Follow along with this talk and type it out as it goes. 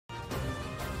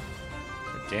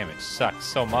damage sucks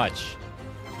so much.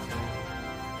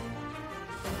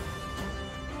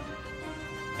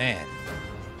 Man.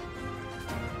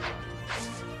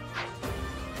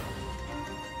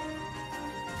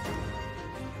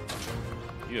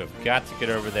 You have got to get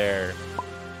over there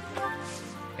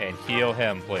and heal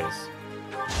him, please.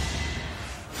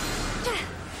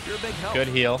 You're a big help. Good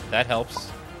heal. That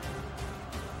helps.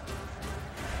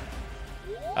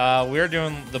 We're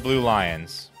doing the blue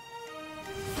lions.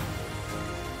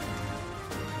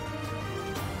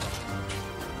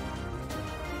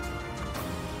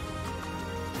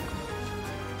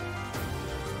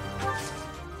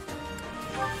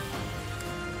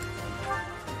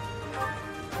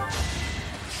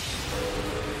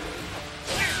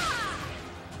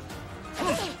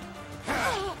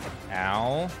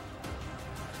 Ow.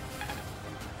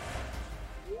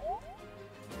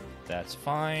 That's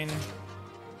fine.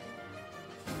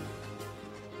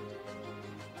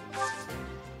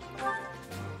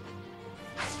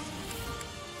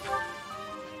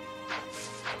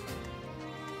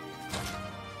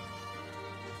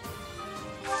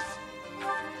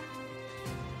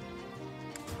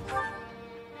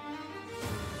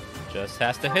 Just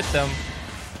has to hit them.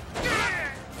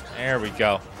 There we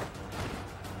go.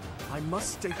 I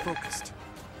must stay focused.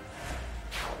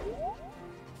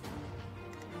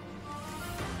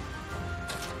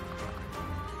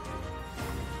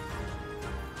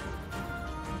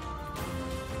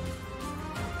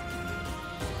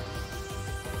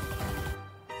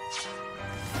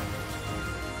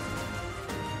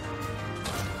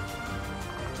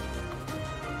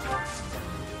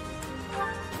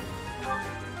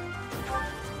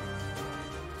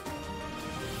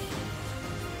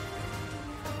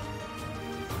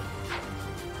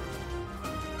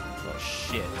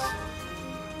 Shit.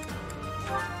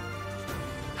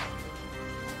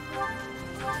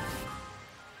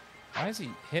 Why is he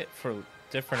hit for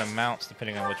different amounts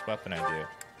depending on which weapon I do?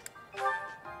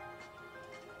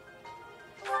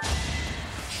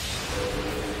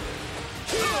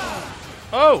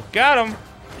 Oh, got him!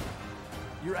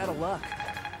 You're out of luck.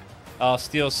 Oh,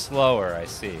 steal's slower, I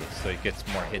see. So he gets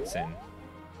more hits in.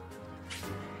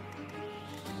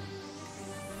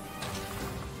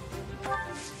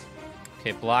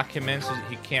 Okay, block him in so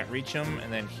he can't reach him,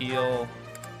 and then heal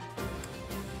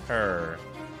her.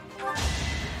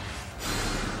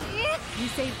 You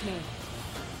saved me.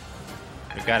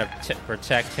 We gotta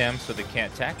protect him so they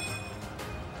can't attack.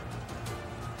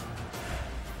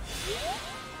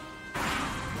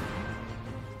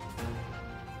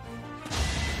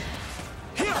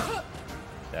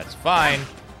 That's fine.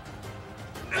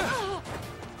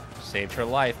 Saved her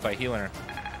life by healing her.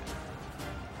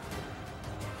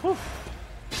 Whew.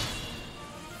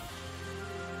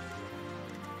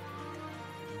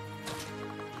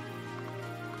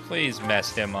 Please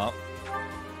mess him up.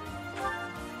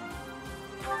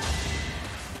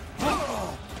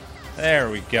 There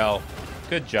we go.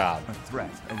 Good job. A threat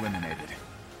eliminated.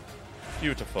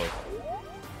 Beautiful.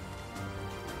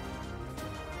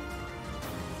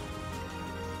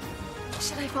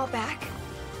 Should I fall back?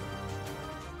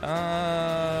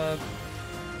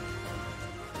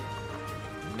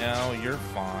 No, you're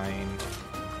fine.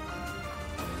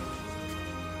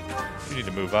 You need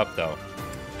to move up, though.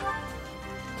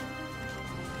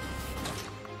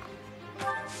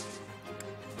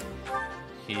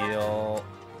 Heal.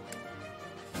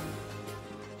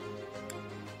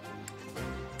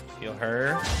 Heal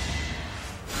her.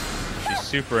 She's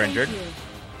super injured. Thank you.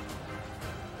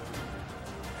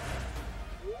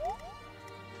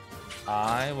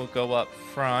 I will go up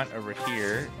front over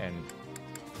here and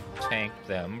tank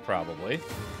them, probably.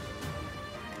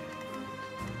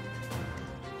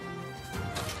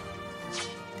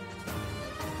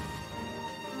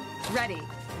 Ready.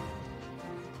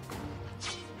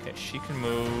 Okay, she can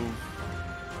move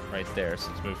right there.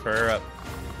 So let's move her up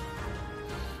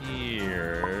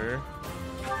here.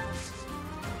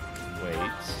 Wait.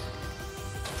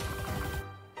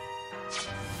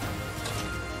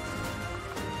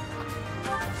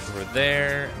 Over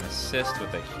there and assist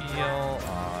with a heal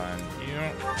on you.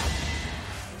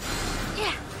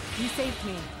 Yeah, you saved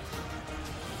me.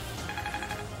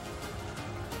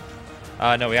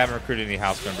 No, we haven't recruited any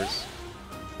house members.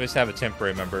 We just have a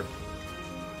temporary member.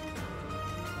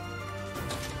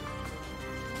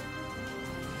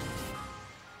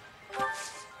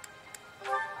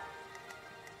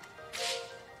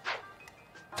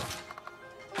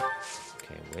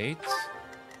 Okay, wait.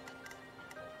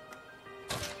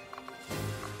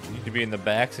 You need to be in the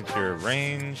back since you're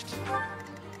ranged.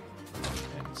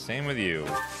 And same with you.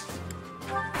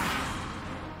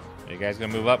 Are you guys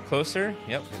gonna move up closer?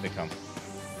 Yep, here they come.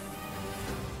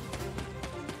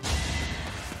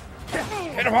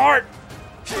 Hit him hard!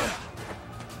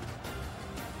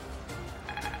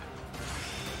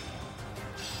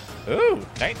 Ooh,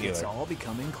 Night It's Dealer. all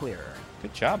becoming clearer.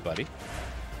 Good job, buddy.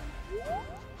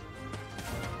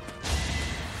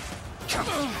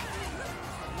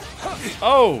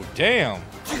 Oh, damn.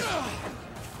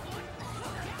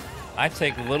 I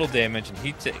take little damage and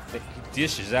he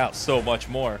dishes out so much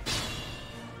more.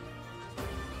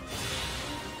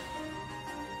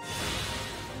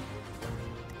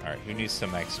 Alright, who needs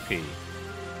some XP?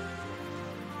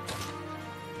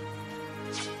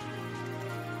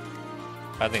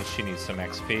 I think she needs some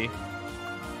XP.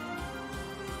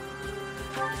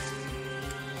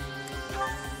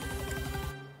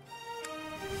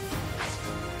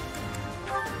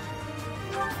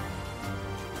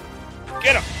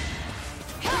 Get him!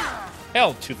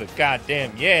 Hell to the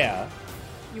goddamn yeah!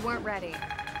 You weren't ready.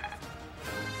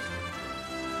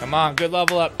 Come on, good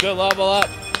level up, good level up!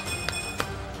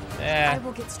 I Yeah,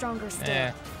 will get stronger still.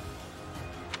 yeah.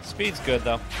 Speed's good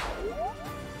though.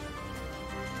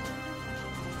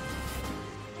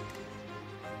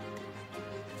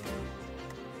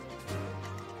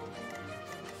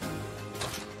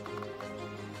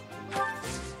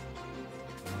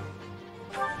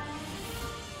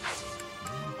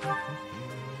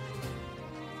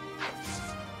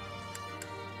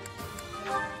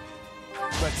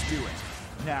 Let's do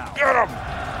it. Now. Get him!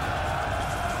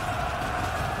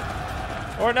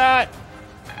 Or not!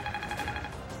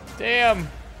 Damn!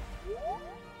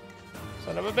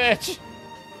 Son of a bitch!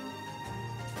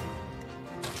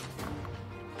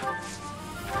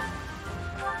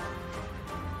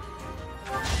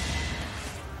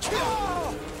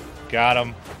 Got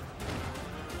him.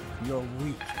 You're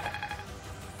weak.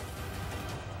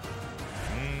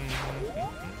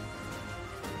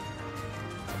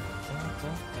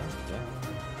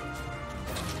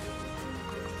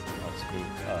 Let's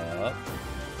move up.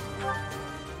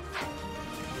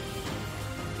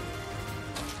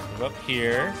 Move up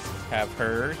here. Have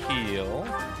her heal.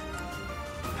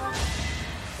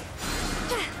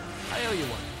 I owe you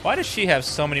one. Why does she have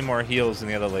so many more heals than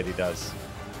the other lady does?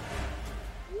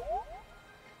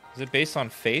 Is it based on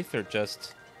faith or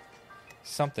just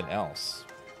something else?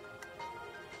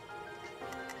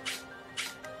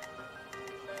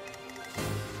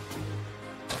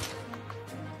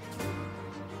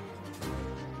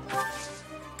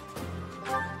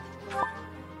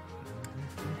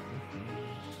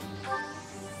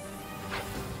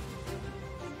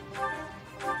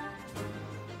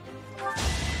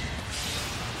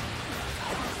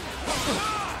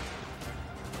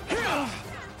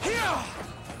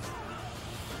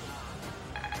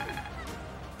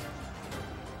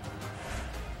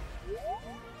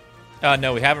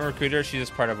 No, we haven't recruited her. She's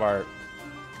just part of our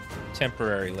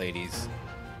temporary ladies.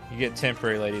 You get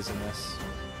temporary ladies in this.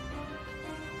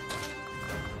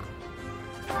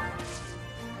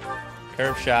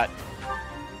 Curve shot.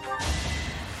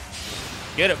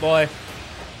 Get it, boy.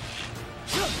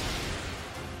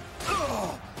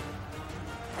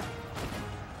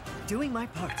 Doing my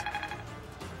part.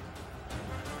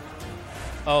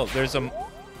 Oh, there's a...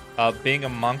 being a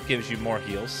monk gives you more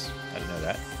heals. I didn't know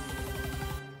that.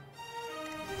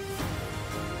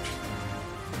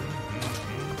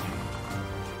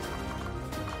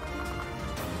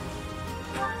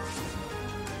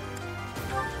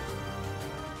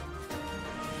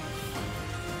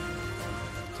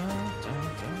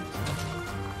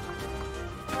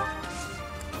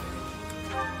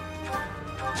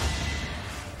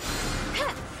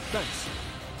 Thanks.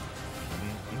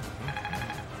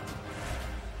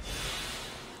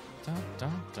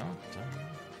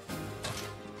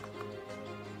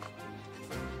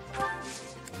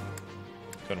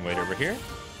 Gonna wait over here.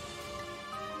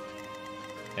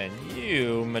 And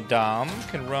you, madame,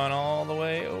 can run all the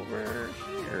way over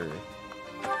here.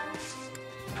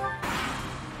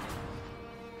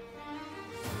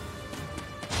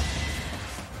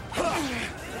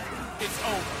 It's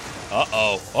over.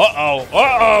 Uh-oh. Uh-oh.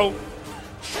 Uh-oh.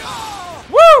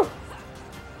 Woo!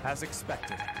 As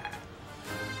expected.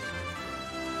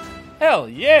 Hell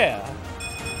yeah.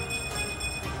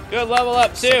 Good level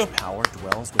up, too. Such power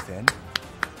dwells within.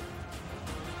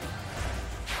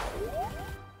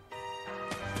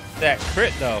 That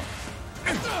crit, though.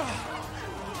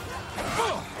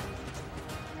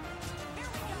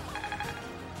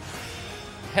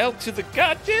 Hell to the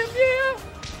goddamn yeah.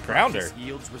 Grounder. This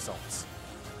yields results.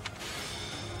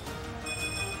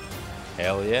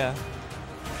 Hell yeah.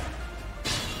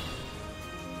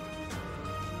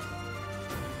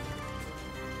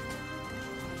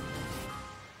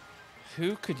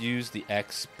 Who could use the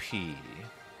XP?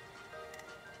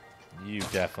 You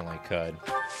definitely could.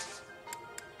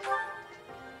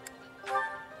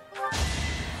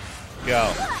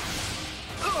 go.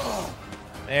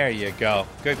 There you go.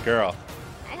 Good girl.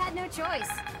 I had no choice.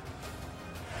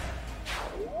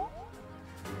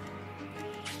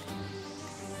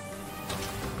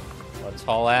 Let's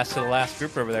haul ass to the last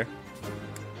group over there.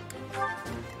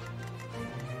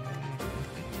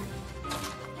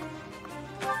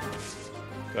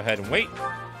 Go ahead and wait.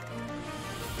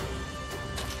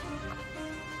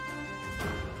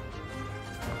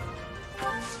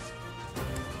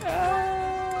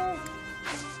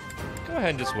 Go ahead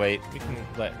and just wait. We can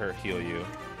let her heal you.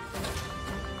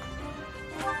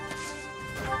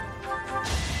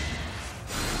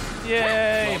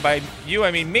 Yay! By you,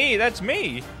 I mean me. That's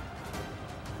me.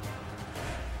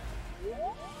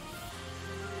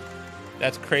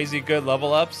 That's crazy good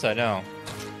level ups. I know.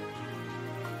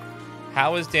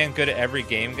 How is Dan good at every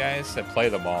game, guys? I play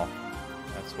them all.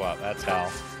 That's what. That's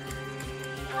how.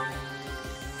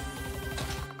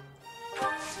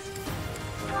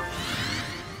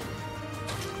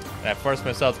 And I forced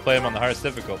myself to play them on the hardest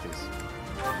difficulties.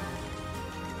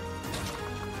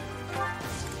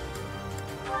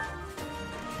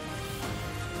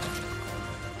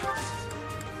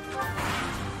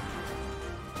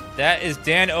 That is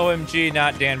Dan OMG,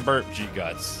 not Dan Burp G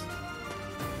Guts.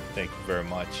 Thank you very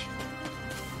much.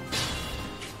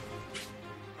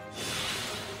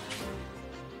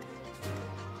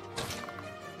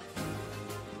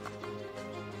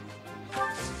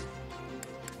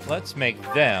 Let's make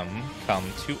them come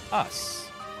to us.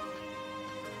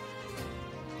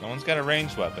 No one's got a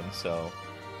ranged weapon, so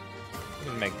we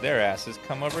can make their asses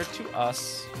come over to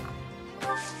us.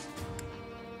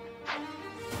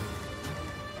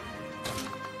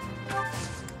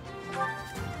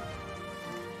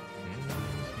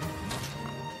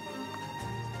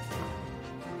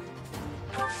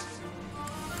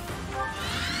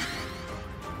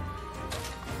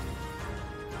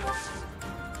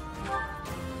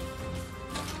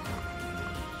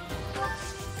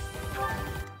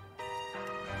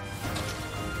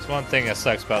 One thing that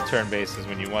sucks about turn-based is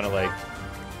when you want to like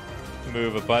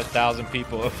move a 1,000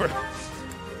 people over.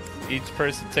 Each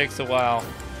person takes a while.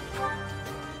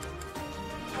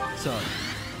 Son.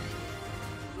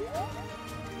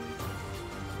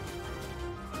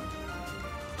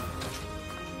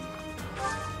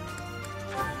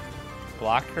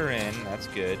 Block her in, that's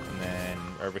good. And then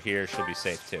over here she'll be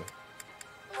safe too.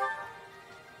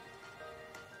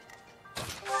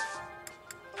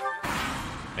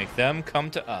 Make them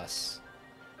come to us.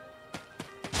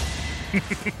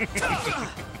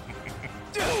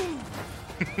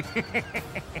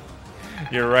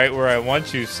 You're right where I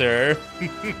want you, sir.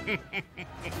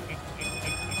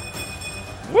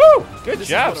 Woo! Good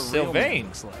job, Sylvain.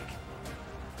 Like.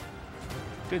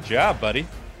 Good job, buddy.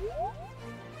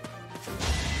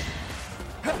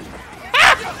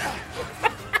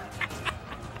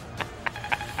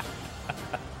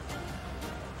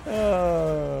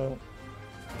 Oh.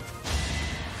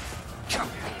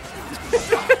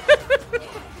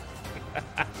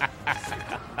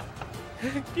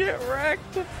 Get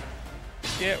wrecked.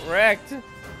 Get wrecked.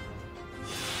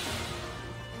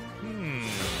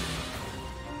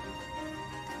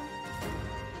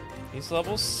 He's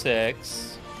level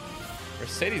 6.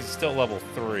 Mercedes is still level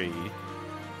 3.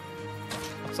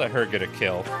 Let's let her get a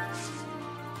kill.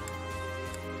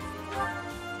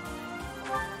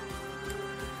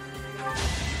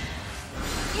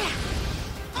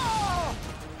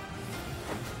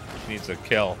 She needs a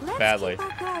kill badly.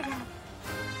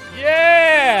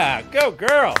 Yeah! Go,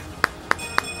 girl!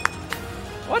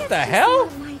 What the hell?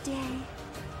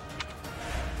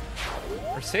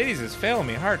 Mercedes is failing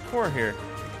me hardcore here.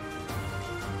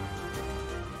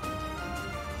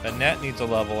 Annette needs a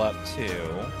level up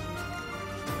too.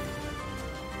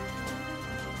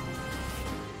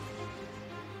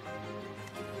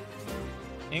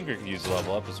 Ingrid could use a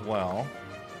level up as well.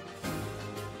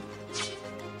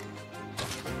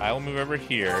 I will move over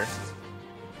here.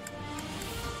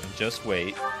 And just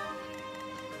wait.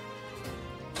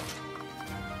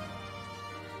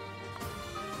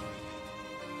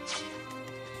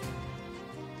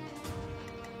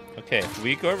 Okay, if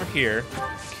we go over here,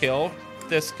 kill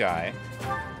this guy.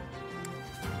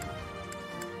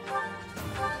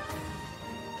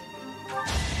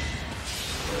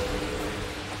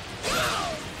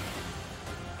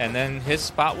 And then his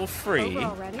spot will free.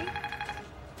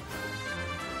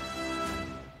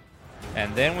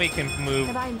 And then we can move.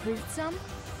 Have I improved some?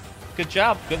 Good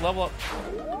job. Good level up.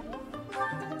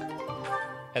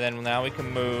 And then now we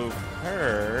can move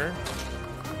her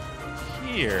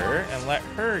here and let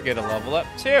her get a level up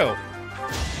too.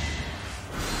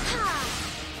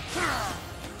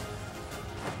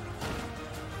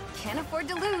 Can't afford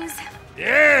to lose.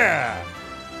 Yeah!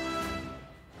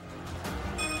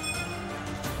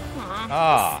 Aw,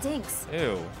 Ah. this stinks.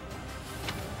 Ew.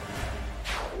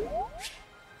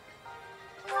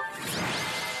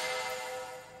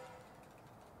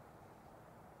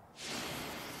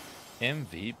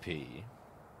 MVP.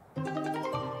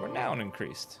 Renown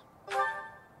increased.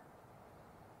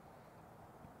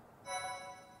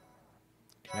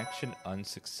 Connection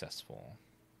unsuccessful.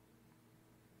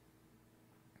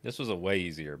 This was a way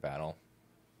easier battle.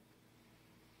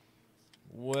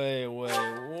 Way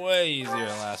easier than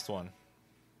the last one.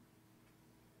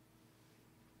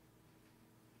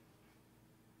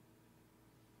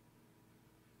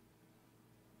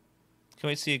 Can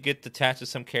we see it get attached to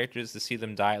some characters to see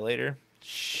them die later?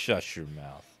 Shush your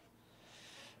mouth.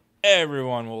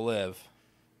 Everyone will live.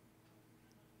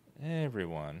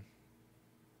 Everyone.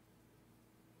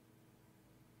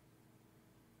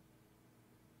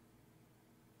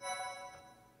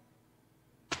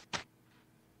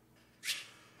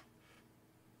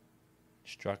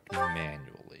 Instruct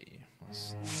manually.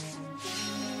 Let's...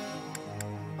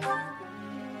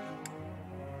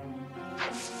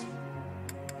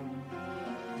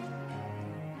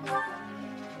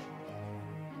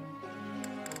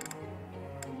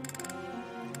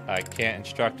 I can't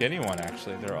instruct anyone,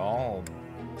 actually. They're all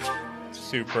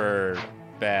super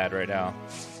bad right now.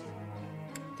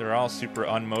 They're all super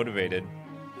unmotivated.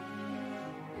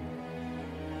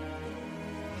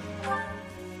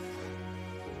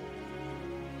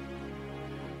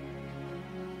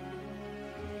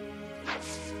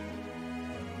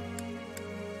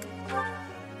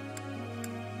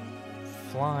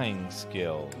 Flying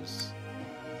skills.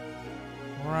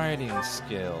 Writing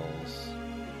skills.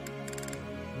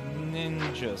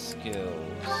 Ninja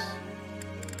skills.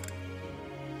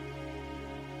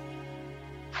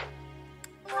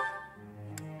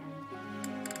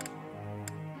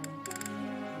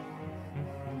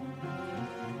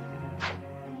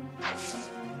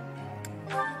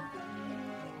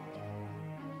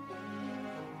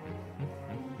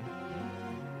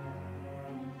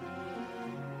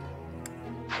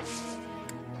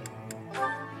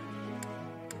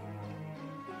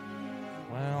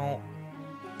 Well,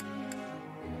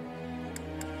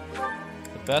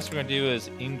 the best we're gonna do is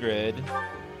Ingrid.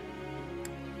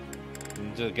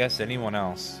 And I guess anyone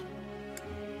else.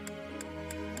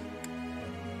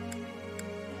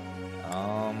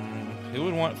 Who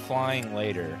would want flying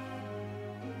later?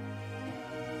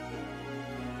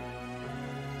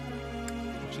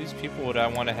 Which of these people would I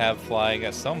want to have flying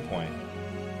at some point?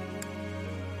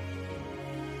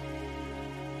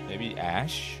 Maybe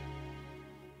Ash?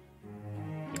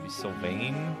 Maybe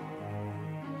Sylvain?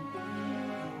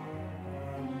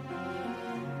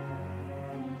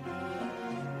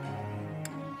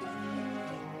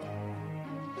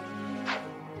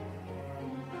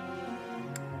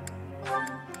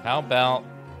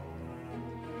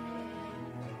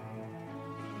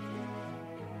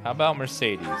 How about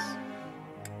Mercedes?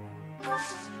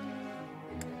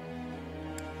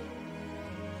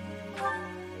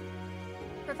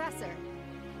 Professor.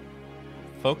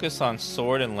 Focus on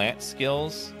sword and lance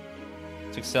skills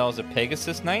to excel as a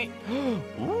Pegasus Knight?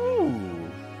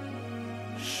 Ooh.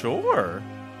 Sure.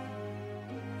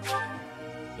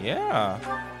 Yeah.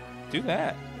 Do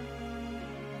that.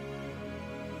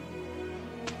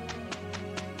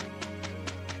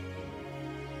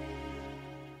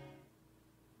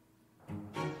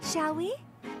 Shall we?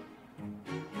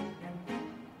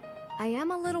 I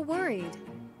am a little worried.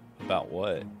 About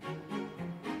what?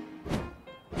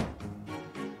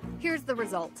 Here's the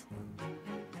result.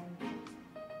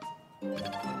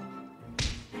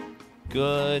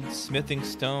 Good. Smithing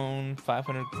stone,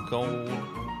 500 gold.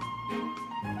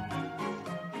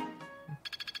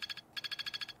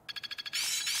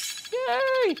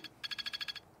 Yay!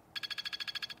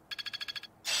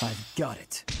 I've got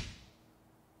it.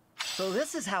 So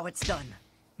this is how it's done.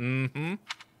 Mm-hmm.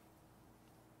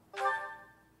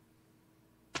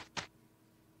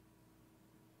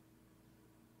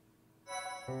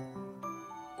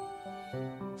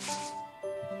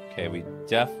 Okay,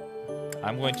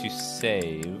 I'm going to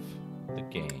save the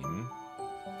game.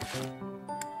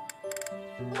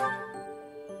 I'm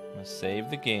gonna save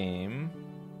the game.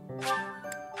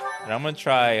 And I'm gonna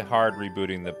try hard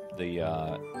rebooting the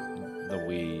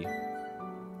Wii.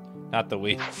 Not the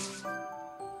Wii.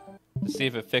 To see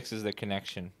if it fixes the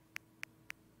connection.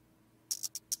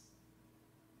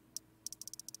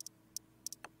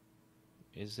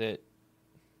 Is it...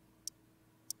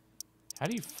 How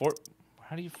do you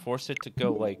force it to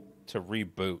go, like, to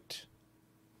reboot?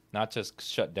 Not just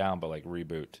shut down, but like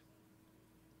reboot.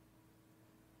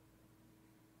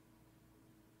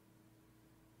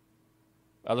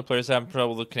 Other players having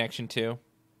trouble with the connection too.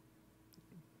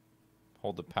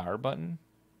 Hold the power button.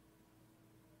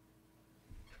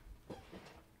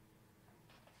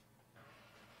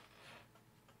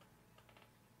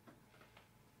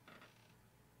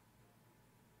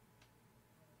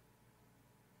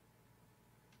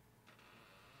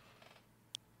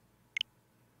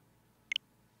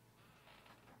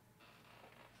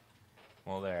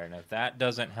 Well, there. And if that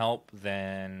doesn't help,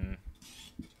 then...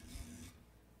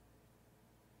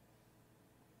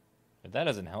 If that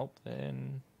doesn't help,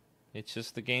 then it's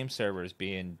just the game servers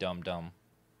being dumb.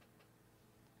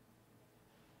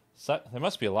 So, there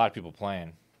must be a lot of people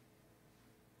playing.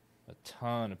 A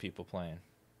ton of people playing.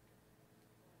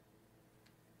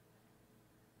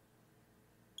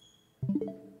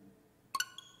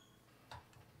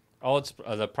 Oh, it's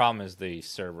the problem is the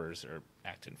servers are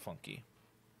acting funky.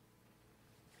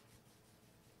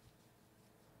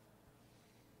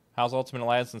 How's Ultimate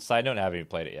Alliance? And side note, I haven't even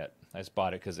played it yet. I just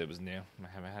bought it because it was new. I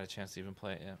haven't had a chance to even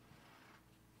play it yet.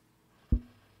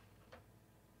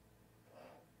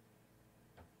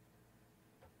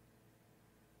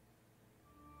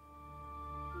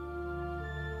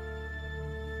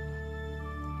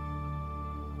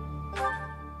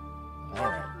 All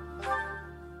right.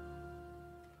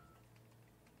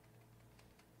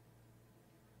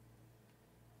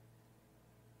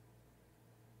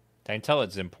 I can tell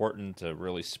it's important to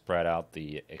really spread out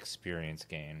the experience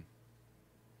gain.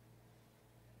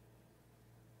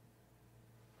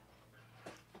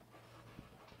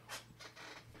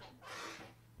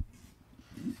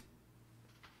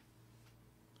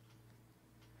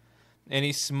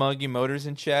 Any smug emoters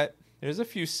in chat? There's a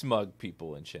few smug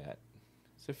people in chat.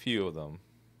 There's a few of them.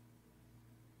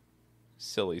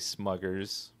 Silly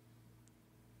smuggers.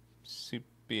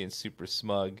 Being super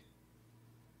smug.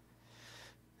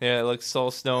 Yeah, it looks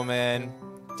Soul Snowman,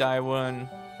 Daiwon,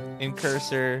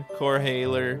 Incursor,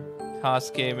 Corhaler,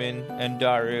 Hoskamen, and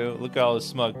Daru. Look at all the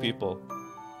smug people.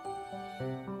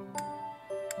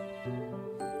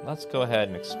 Let's go ahead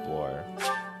and explore.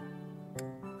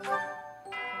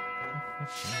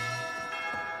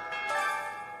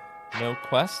 No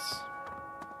quests?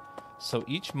 So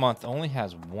each month only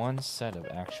has one set of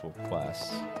actual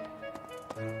quests.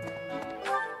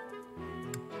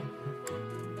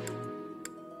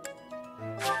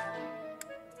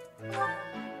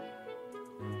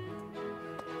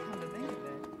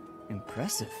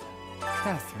 Impressive.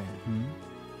 Catherine,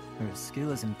 Her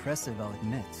skill is impressive, I'll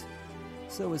admit.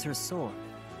 So is her sword.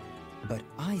 But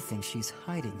I think she's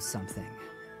hiding something.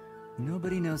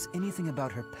 Nobody knows anything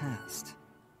about her past.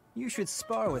 You should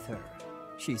spar with her.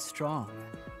 She's strong.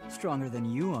 Stronger than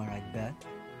you are, I'd bet.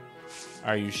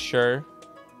 Are you sure?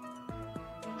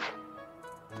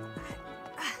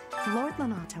 Lord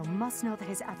Lonato must know that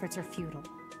his efforts are futile,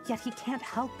 yet he can't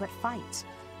help but fight.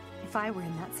 If I were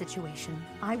in that situation,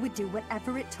 I would do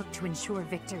whatever it took to ensure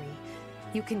victory.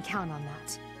 You can count on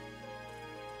that.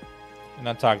 I'm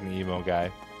not talking to emo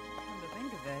guy. Come to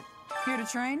think of it, here to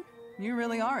train? You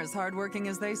really are as hardworking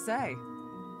as they say.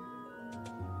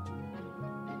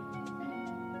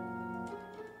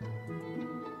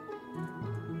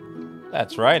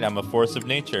 That's right, I'm a force of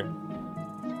nature.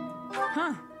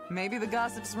 Huh, maybe the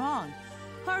gossip's wrong.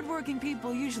 Hardworking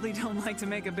people usually don't like to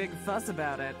make a big fuss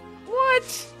about it.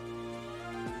 What?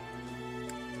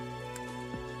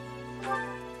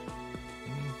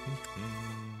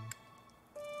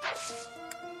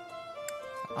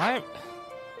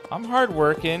 I'm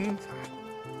hardworking.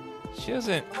 She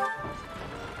doesn't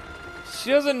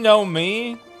know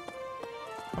me.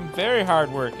 I'm very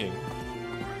hardworking.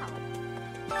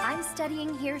 Wow. I'm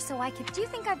studying here so I could... Do you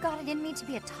think I've got it in me to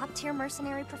be a top-tier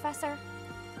mercenary, Professor?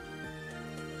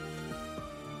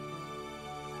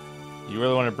 You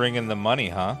really want to bring in the money,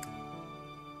 huh?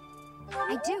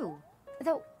 I do.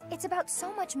 Though, it's about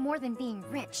so much more than being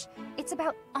rich. It's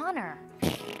about honor.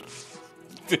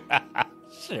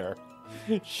 Sure.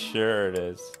 Sure it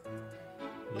is.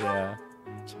 Yeah,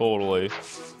 totally.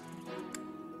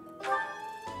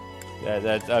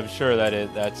 Yeah, I'm sure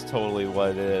that's totally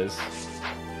what it is.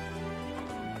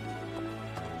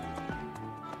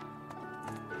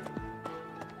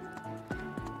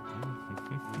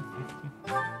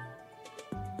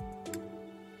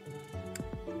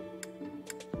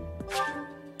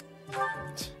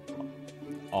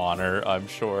 Honor, I'm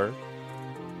sure.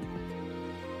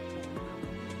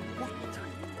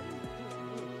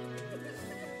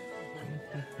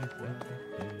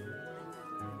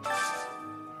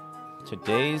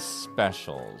 Today's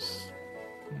specials.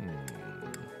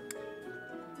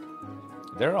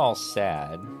 They're all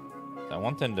sad. I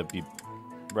want them to be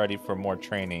ready for more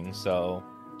training, so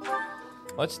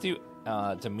let's do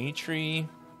Dimitri,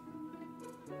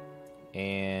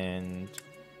 And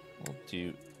we'll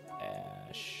do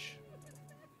Ash.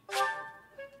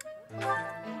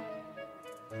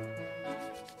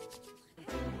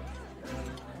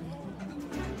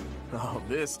 Oh,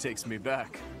 this takes me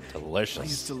back. I used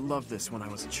Delicious. to love this when I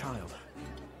was a child.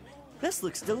 This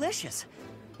looks delicious.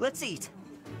 Let's eat.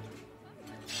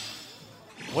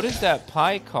 What is that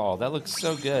pie called? That looks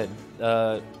so good.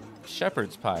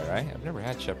 Shepherd's pie, right? I've never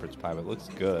had shepherd's pie, but it looks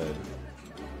good.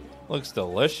 Looks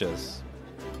delicious.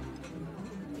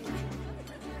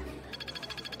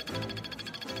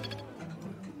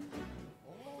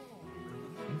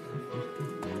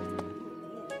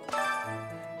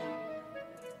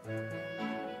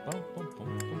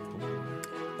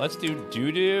 Let's do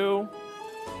doo-doo.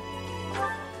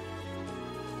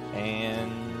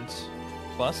 And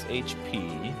plus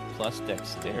HP, plus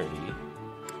dexterity,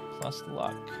 plus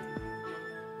luck.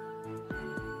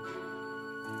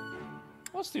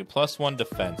 Let's do +1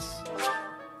 defense.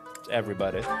 To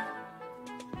everybody.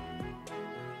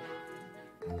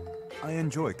 I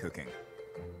enjoy cooking.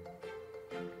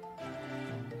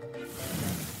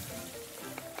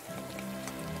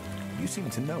 You seem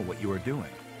to know what you are doing.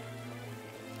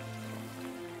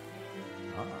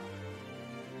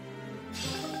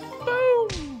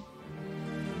 Boom!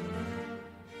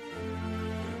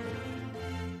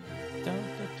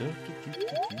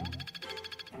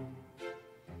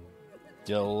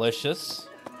 Delicious.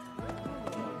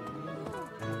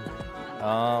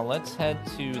 Let's head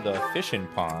to the fishing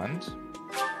pond.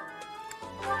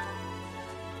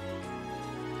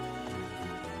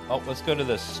 Oh, let's go to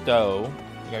the stow.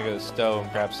 We gotta go to the stow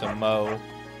and grab some mo.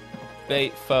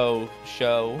 Bait faux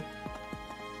show.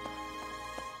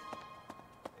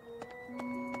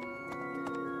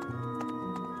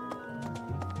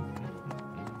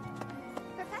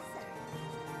 Professor.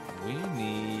 We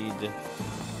need...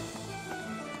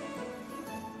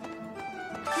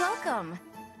 Welcome.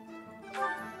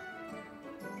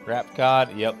 Rap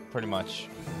God? Yep, pretty much.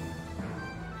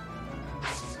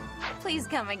 Please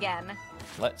come again.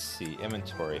 Let's see.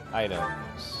 Inventory.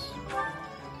 Items.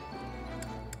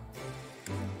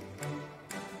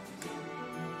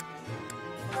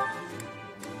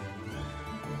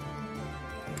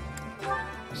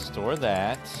 Store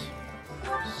that.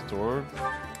 Store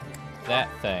that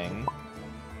thing.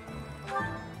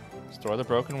 Store the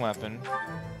broken weapon.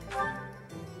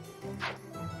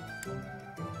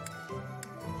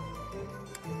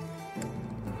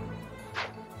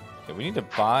 Okay, we need to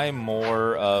buy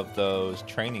more of those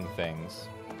training things.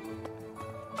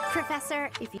 Professor,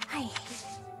 if you... Hi.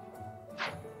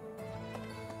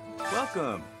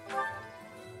 Welcome.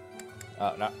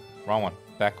 No, wrong one.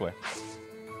 Back away.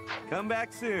 Come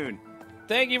back soon.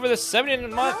 Thank you for the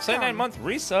 79 month Welcome.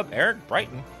 resub, Eric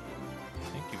Brighton.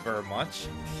 Thank you very much.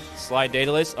 Slide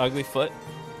Daedalus, Uglyfoot.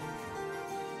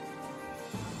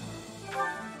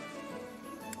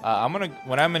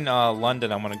 When I'm in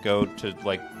London, I'm gonna go to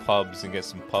like pubs and get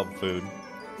some pub food.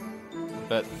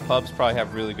 But pubs probably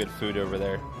have really good food over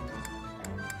there.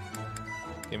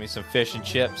 Give me some fish and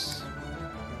chips.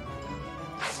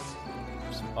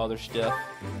 Some other stuff.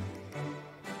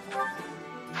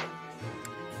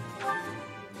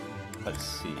 Let's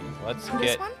see. Let's This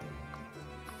get one?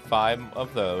 5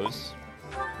 of those.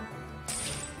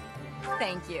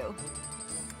 Thank you.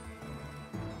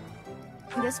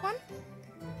 This one?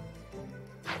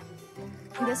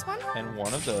 This one? And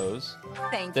 1 of those.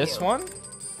 Thank This you. one?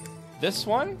 This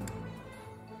one?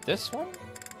 This one?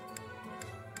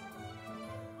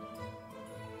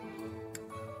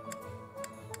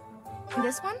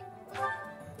 This one?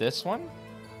 This one?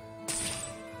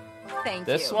 Thank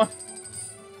This you. one?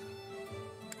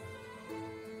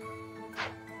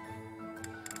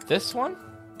 This one?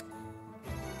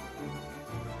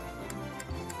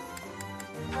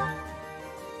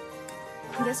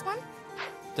 This one?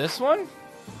 This one?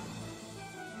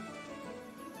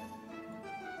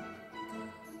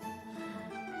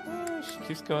 Oh, she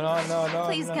keeps going on. No.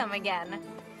 Please no. come again.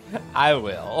 I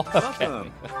will. Okay.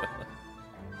 Welcome.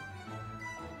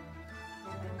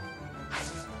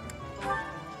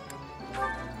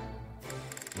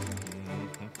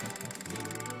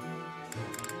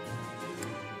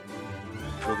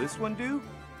 Will this one do?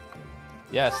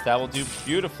 Yes, that will do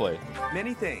beautifully.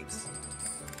 Many thanks.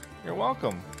 You're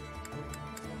welcome.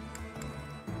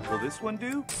 Will this one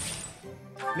do?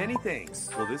 Many thanks.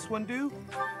 Will this one do?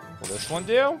 Will this one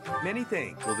do? Many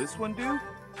thanks. Will this one do?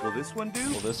 Will this one do?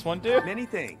 Will this one do? Many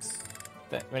thanks.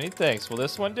 Many thanks. Will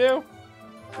this one do?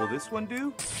 Will this one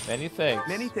do? Many thanks.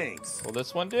 Many thanks. Will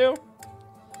this one do?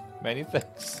 Many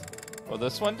thanks. Will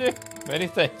this one do? Many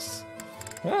thanks.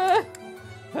 Ah!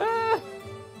 Ah!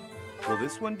 Will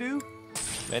this one do?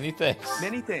 Many thanks.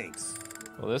 Many thanks.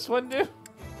 Will this one do?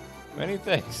 Many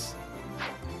thanks.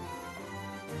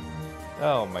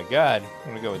 Oh my god.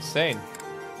 I'm gonna go insane.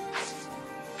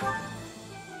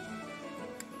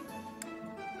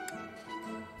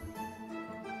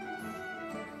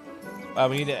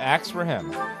 We need an axe for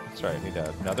him. That's right, we need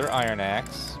another iron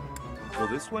axe. Will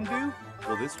this one do?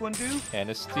 Will this one do? And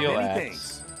a steel Many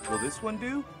axe. thanks. Will this one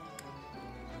do?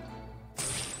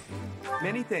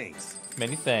 Many thanks.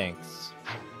 Many thanks.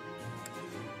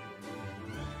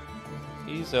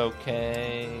 He's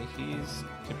okay.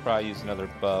 Could probably use another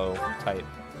bow type.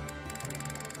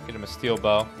 Get him a steel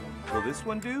bow. Will this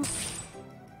one do?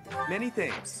 Many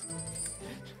thanks.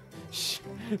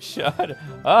 Shut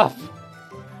up!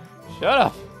 Shut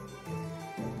up!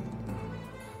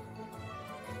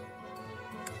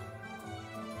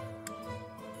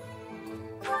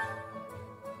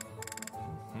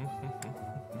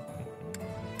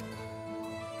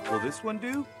 Will this one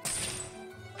do?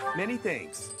 Many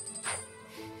thanks.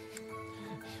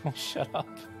 Oh, shut up.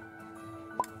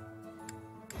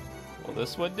 Will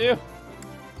this one do?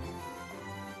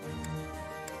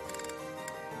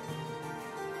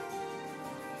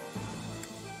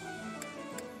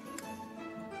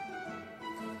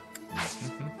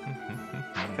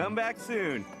 Come back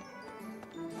soon.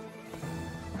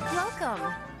 Welcome.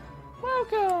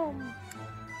 Welcome!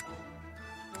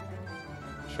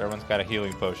 Sure, everyone's got a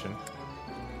healing potion.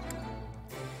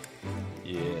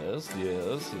 Yes,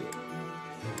 yes.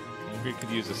 Ingrid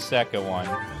could use a second one.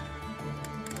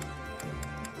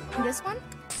 This one?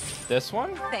 This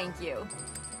one? Thank you.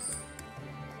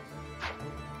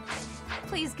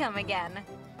 Please come again.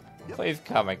 Please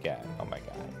come again. Oh my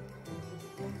god.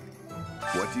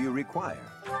 What do you require?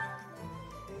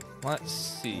 Let's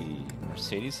see.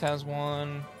 Mercedes has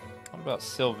one. What about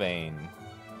Sylvain?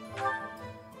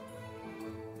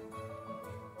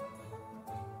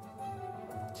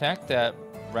 Attack that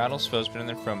rattles foes,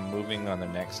 preventing them from moving on the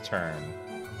next turn.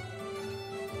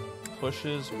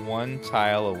 Pushes one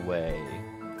tile away.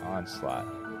 Onslaught.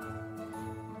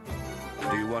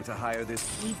 Do you want to hire this?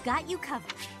 We've got you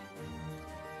covered.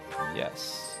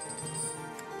 Yes.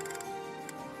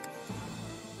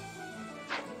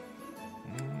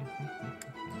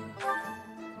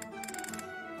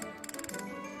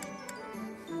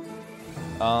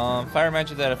 Fire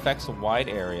magic that affects a wide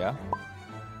area.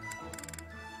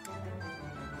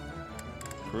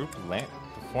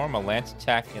 Perform a lance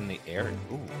attack in the area.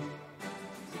 Ooh.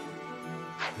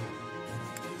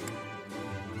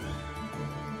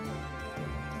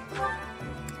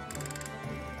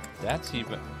 That's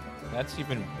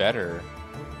even better.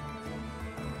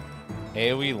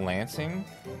 AoE lancing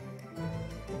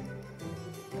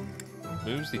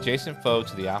moves the adjacent foe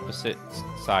to the opposite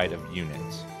side of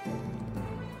units.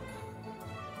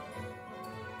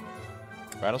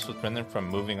 Rattles will prevent them from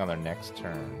moving on their next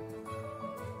turn.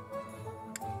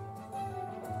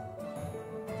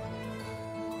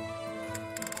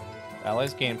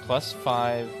 Allies gain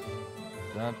 +5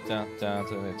 to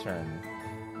the turn.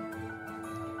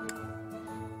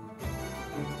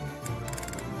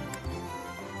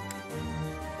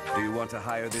 Do you want to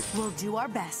hire this? We'll do our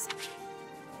best.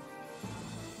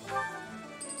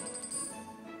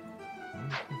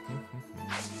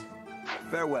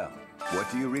 Farewell.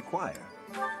 What do you require?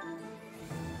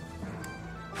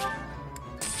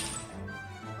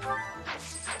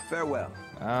 Farewell.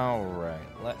 Alright,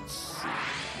 let's see.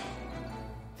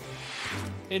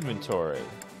 Inventory.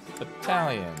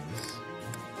 Battalions.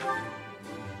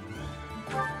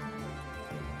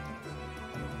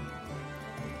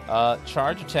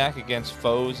 Charge attack against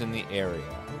foes in the area.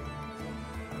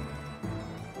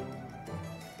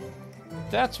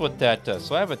 That's what that does.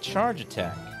 So I have a charge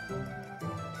attack.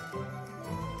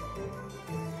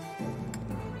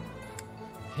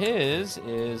 His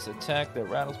is attack that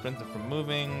rattles prevents them from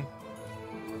moving,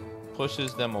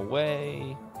 pushes them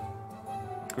away.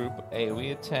 Group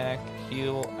AoE attack,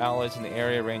 heal allies in the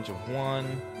area, range of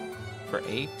 1 for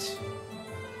 8.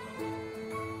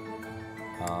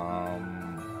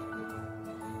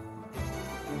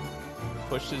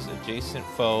 Pushes adjacent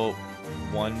foe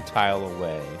 1 tile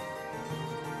away.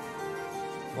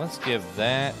 Let's give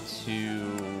that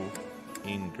to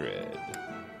Ingrid.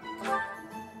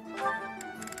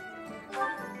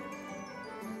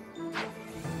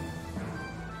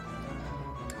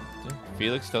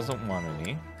 Felix doesn't want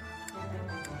any.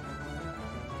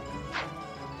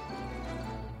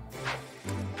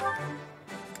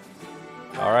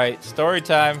 Alright, story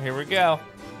time. Here we go.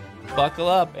 Buckle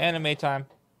up. Anime time.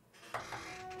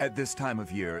 At this time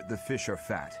of year, the fish are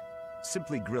fat.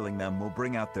 Simply grilling them will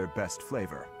bring out their best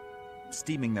flavor.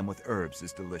 Steaming them with herbs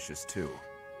is delicious too.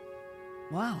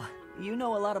 Wow, you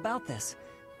know a lot about this.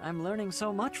 I'm learning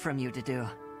so much from you to do.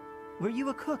 Were you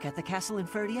a cook at the castle in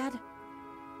Ferdiad?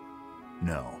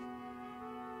 No.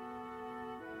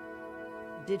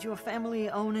 Did your family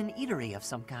own an eatery of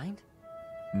some kind?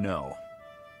 No.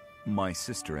 My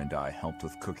sister and I helped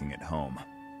with cooking at home.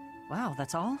 Wow,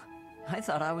 that's all? I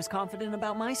thought I was confident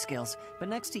about my skills, but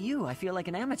next to you, I feel like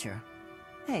an amateur.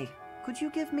 Hey, could you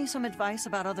give me some advice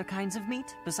about other kinds of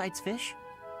meat besides fish?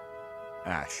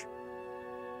 Ash.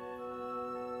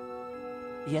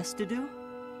 Yes to do?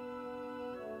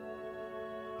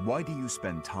 Why do you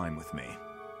spend time with me?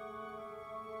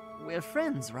 We're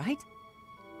friends, right?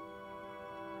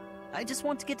 I just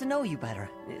want to get to know you better.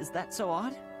 Is that so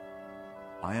odd?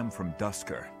 I am from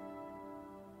Dusker.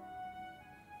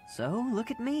 So, look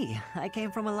at me. I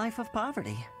came from a life of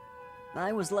poverty.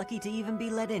 I was lucky to even be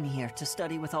let in here to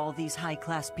study with all these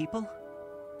high-class people.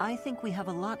 I think we have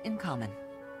a lot in common.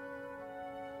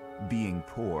 Being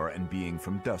poor and being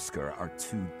from Dusker are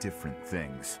two different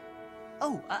things.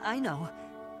 Oh, I know.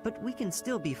 But we can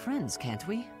still be friends, can't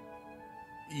we?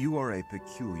 You are a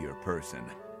peculiar person.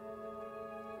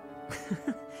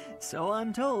 So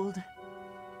I'm told.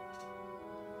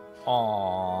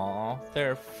 Aww,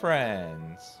 they're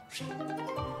friends.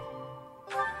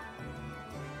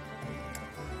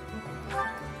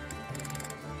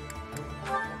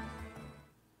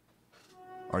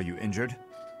 Are you injured?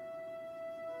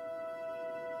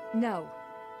 No.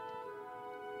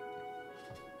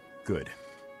 Good.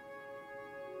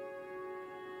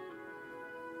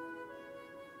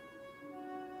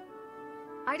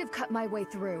 I'd have cut my way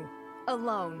through,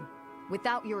 alone,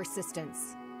 without your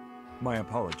assistance. My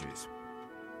apologies.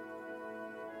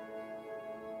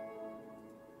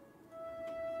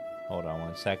 Hold on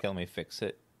 1 second, let me fix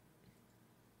it.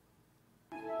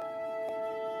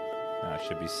 Now it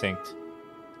should be synced.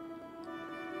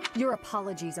 Your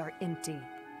apologies are empty.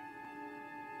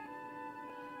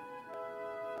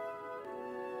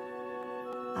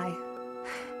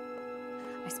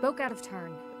 I spoke out of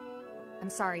turn. I'm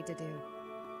sorry, Dedu.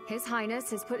 His Highness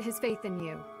has put his faith in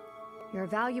you. You're a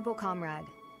valuable comrade,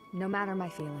 no matter my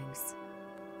feelings.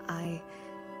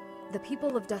 The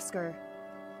people of Dusker...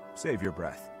 Save your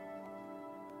breath.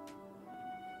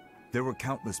 There were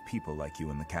countless people like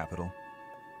you in the capital.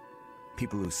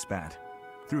 People who spat,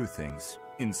 threw things,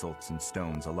 insults and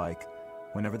stones alike,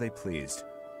 whenever they pleased.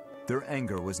 Their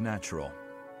anger was natural.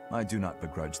 I do not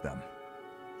begrudge them.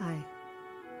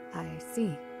 I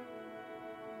see.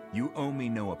 You owe me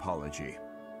no apology,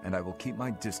 and I will keep my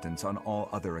distance on all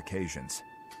other occasions.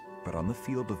 But on the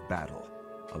field of battle,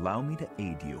 allow me to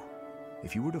aid you.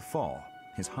 If you were to fall,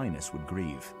 His Highness would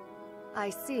grieve. I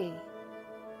see.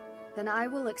 Then I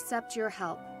will accept your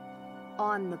help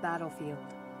on the battlefield.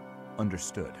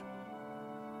 Understood.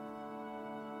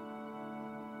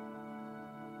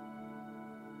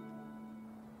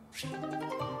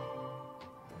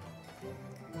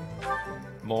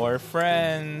 More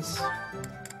friends.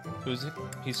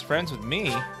 He's friends with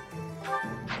me.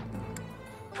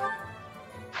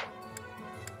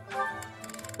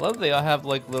 Love they all have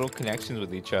like little connections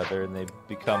with each other and they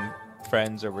become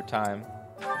friends over time.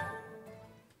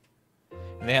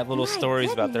 And they have little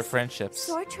stories about their friendships.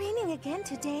 Sword training again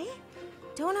today?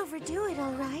 Don't overdo it,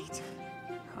 all right?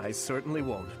 I certainly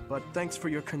won't, but thanks for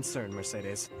your concern,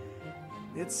 Mercedes.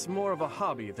 It's more of a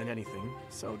hobby than anything,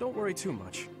 so don't worry too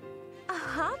much. A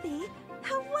hobby?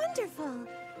 How wonderful!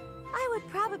 I would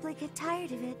probably get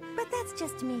tired of it, but that's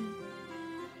just me.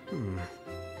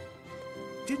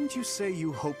 Didn't you say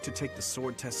you hope to take the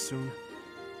sword test soon?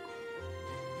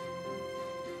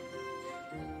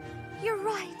 You're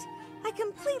right. I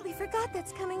completely forgot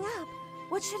that's coming up.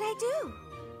 What should I do?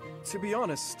 To be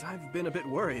honest, I've been a bit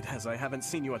worried as I haven't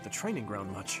seen you at the training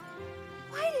ground much.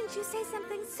 Why didn't you say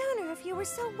something sooner if you were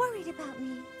so worried about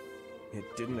me?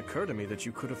 It didn't occur to me that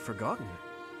you could have forgotten.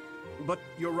 But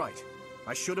you're right.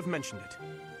 I should have mentioned it.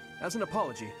 As an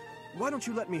apology, why don't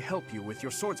you let me help you with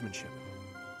your swordsmanship?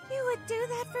 You would do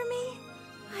that for me?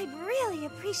 I'd really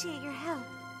appreciate your help.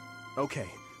 Okay,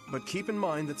 but keep in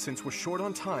mind that since we're short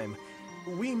on time,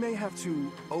 we may have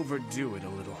to overdo it a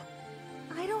little.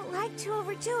 I don't like to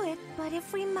overdo it, but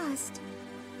if we must,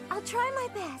 I'll try my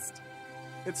best.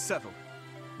 It's settled.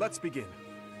 Let's begin.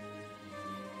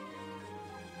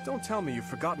 Don't tell me you've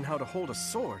forgotten how to hold a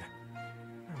sword.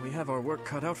 We have our work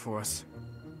cut out for us.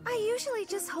 I usually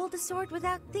just hold the sword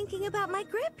without thinking about my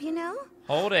grip, you know?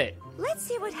 Hold it. Let's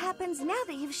see what happens now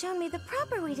that you've shown me the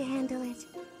proper way to handle it.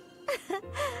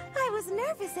 I was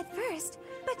nervous at first,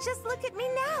 but just look at me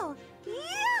now.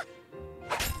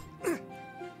 Yeah!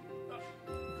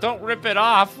 Don't rip it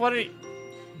off. What are you...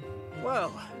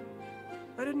 Well,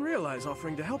 I didn't realize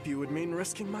offering to help you would mean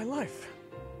risking my life.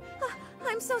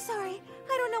 I'm so sorry.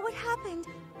 I don't know what happened.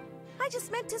 I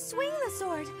just meant to swing the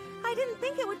sword. I didn't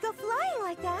think it would go flying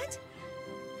like that.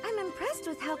 I'm impressed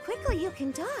with how quickly you can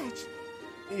dodge.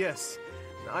 Yes,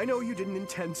 I know you didn't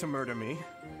intend to murder me.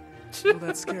 Though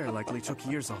that scare likely took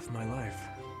years off my life.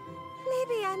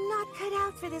 Maybe I'm not cut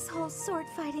out for this whole sword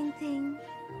fighting thing.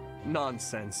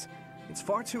 Nonsense. It's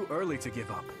far too early to give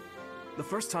up. The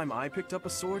first time I picked up a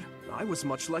sword, I was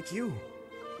much like you.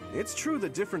 It's true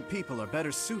that different people are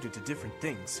better suited to different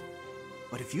things.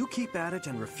 But if you keep at it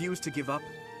and refuse to give up,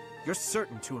 you're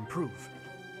certain to improve.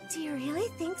 Do you really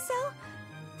think so?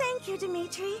 Thank you,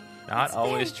 Dimitri. Not It's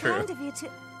always very true. kind of you to...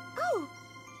 Oh,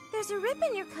 there's a rip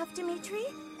in your cuff, Dimitri.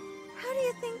 How do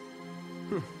you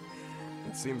think...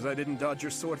 It seems I didn't dodge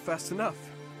your sword fast enough.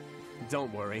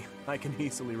 Don't worry, I can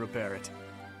easily repair it.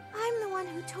 I'm the one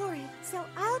who tore it, so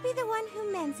I'll be the one who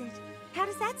mends it. How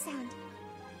does that sound?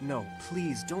 No,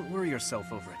 please don't worry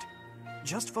yourself over it.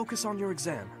 Just focus on your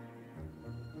exam.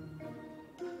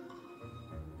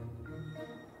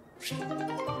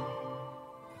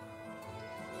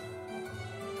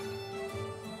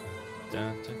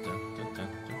 Dun, dun, dun, dun, dun,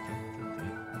 dun,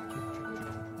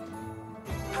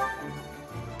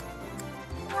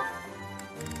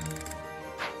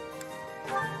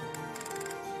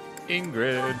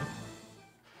 Ingrid.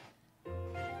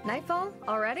 Nightfall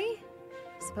already?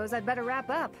 Suppose I'd better wrap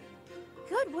up.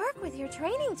 Good work with your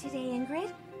training today,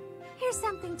 Ingrid. Here's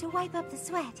something to wipe up the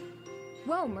sweat.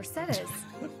 Whoa, Mercedes.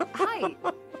 Hi.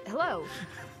 Hello.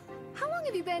 How long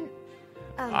have you been...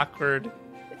 Awkward.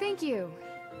 Thank you.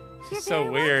 You're So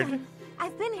very weird. welcome.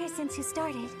 I've been here since you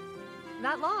started.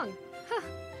 Not long. Huh.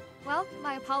 Well,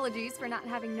 my apologies for not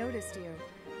having noticed you.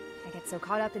 I get so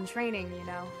caught up in training, you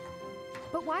know.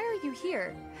 But why are you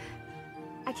here?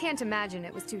 I can't imagine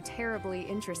it was too terribly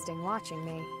interesting watching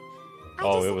me.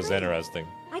 Oh, it was disagree. interesting.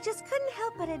 I just couldn't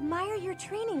help but admire your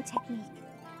training technique.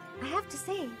 I have to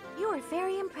say, you are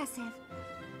very impressive.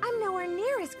 I'm nowhere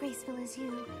near as graceful as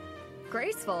you.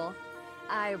 Graceful?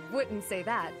 I wouldn't say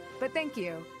that, but thank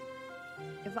you.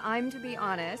 If I'm to be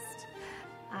honest,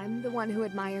 I'm the one who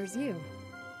admires you.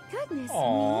 Goodness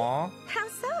Aww. me. How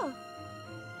so?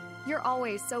 You're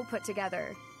always so put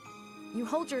together. You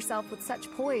hold yourself with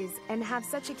such poise and have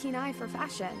such a keen eye for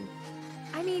fashion.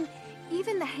 I mean,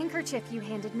 even the handkerchief you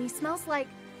handed me smells like...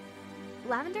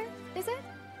 lavender, is it?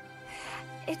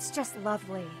 It's just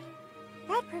lovely.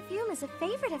 That perfume is a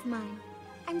favorite of mine.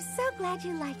 I'm so glad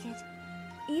you like it.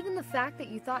 Even the fact that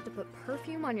you thought to put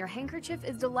perfume on your handkerchief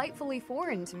is delightfully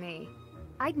foreign to me.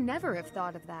 I'd never have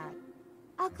thought of that.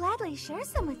 I'll gladly share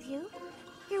some with you.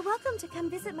 You're welcome to come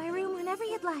visit my room whenever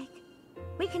you'd like.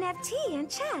 We can have tea and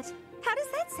chat. How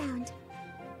does that sound?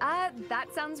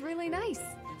 That sounds really nice.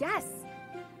 Yes.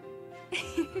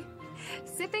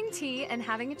 Sipping tea and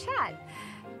having a chat.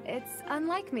 It's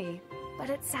unlike me,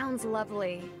 but it sounds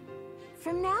lovely.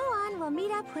 From now on, we'll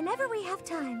meet up whenever we have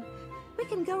time. We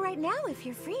can go right now if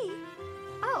you're free.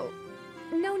 Oh,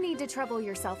 no need to trouble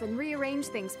yourself and rearrange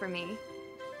things for me.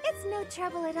 It's no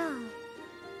trouble at all.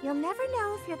 You'll never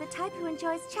know if you're the type who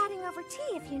enjoys chatting over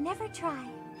tea if you never try.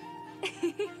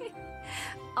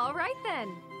 All right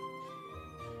then.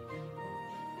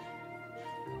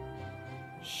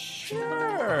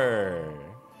 Sure.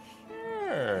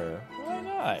 Sure. Why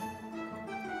not?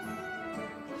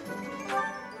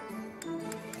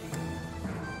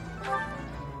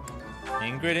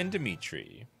 Ingrid and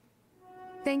Dimitri.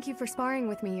 Thank you for sparring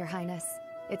with me, Your Highness.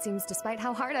 It seems despite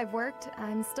how hard I've worked,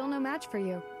 I'm still no match for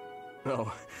you.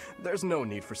 Oh, there's no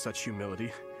need for such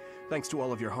humility. Thanks to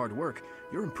all of your hard work,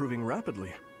 you're improving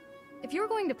rapidly. If you're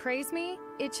going to praise me,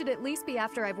 it should at least be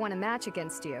after I've won a match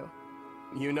against you.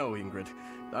 You know, Ingrid,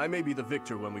 I may be the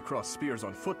victor when we cross spears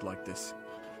on foot like this.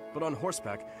 But on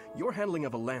horseback, your handling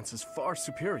of a lance is far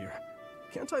superior.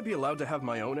 Can't I be allowed to have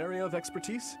my own area of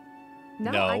expertise?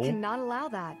 No, I cannot allow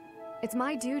that. It's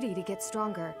my duty to get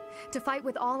stronger, to fight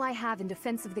with all I have in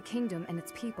defense of the kingdom and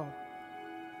its people.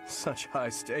 Such high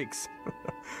stakes.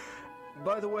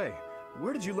 By the way,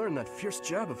 where did you learn that fierce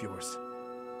jab of yours?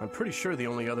 I'm pretty sure the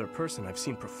only other person I've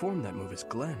seen perform that move is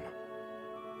Glenn.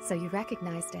 So you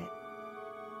recognized it.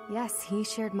 Yes, he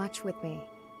shared much with me.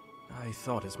 I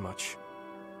thought as much.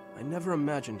 I never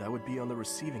imagined I would be on the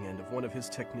receiving end of one of his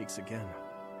techniques again.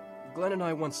 Glenn and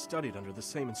I once studied under the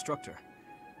same instructor.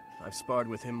 I've sparred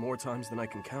with him more times than I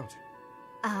can count.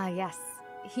 Ah, yes.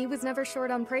 He was never short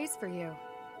on praise for you.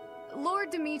 Lord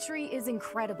Dimitri is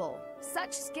incredible.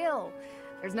 Such skill.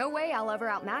 There's no way I'll ever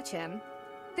outmatch him.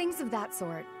 Things of that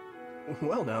sort.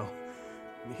 Well now,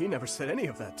 he never said any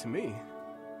of that to me.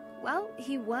 Well,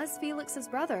 he was Felix's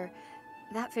brother.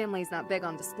 That family's not big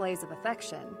on displays of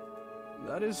affection.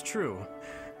 That is true.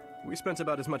 We spent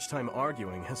about as much time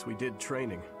arguing as we did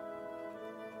training.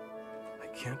 I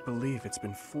can't believe it's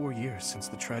been 4 years since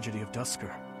the tragedy of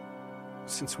Dusker.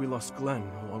 Since we lost Glenn,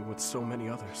 along with so many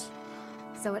others.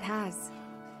 So it has.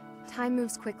 Time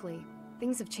moves quickly.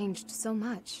 Things have changed so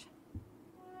much.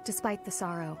 Despite the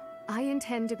sorrow, I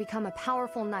intend to become a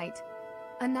powerful knight.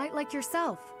 A knight like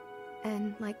yourself.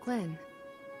 And like Glenn.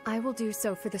 I will do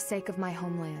so for the sake of my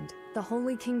homeland, the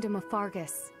Holy Kingdom of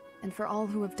Fargus, and for all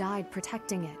who have died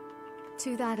protecting it.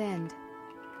 To that end,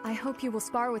 I hope you will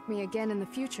spar with me again in the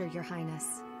future, Your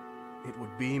Highness. It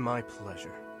would be my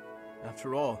pleasure.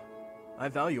 After all, I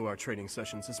value our training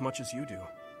sessions as much as you do.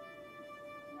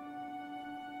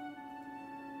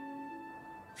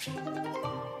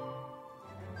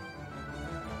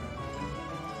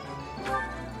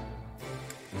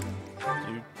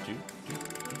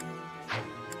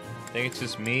 I think it's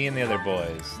just me and the other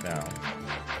boys now.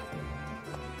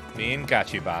 Me and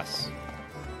Gachi Boss.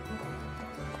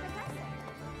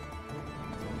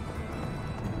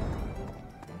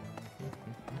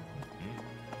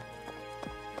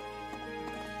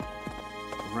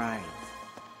 Right.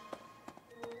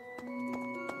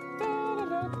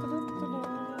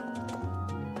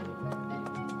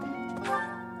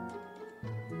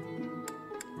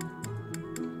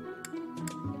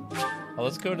 Well,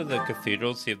 let's go to the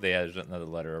cathedral, see if they have another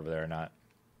letter over there or not.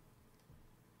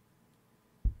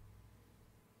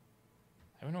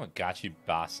 I don't know what Gachi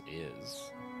Boss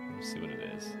is. Let me see what it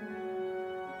is.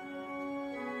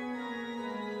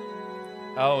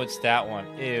 Oh, it's that one.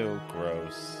 Ew,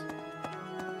 gross.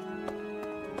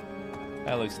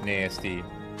 That looks nasty.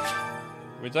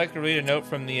 Would you like to read a note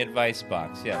from the advice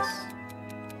box? Yes.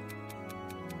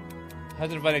 How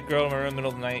to invite a girl in my room in the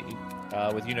middle of the night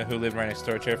with you-know-who living right next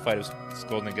door, terrified of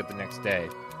scolding again the next day.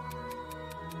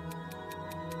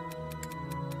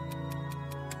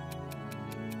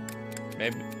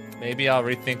 Maybe I'll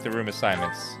rethink the room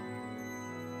assignments.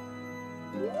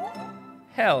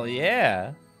 Hell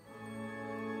yeah!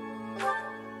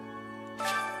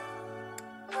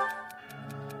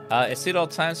 I see it all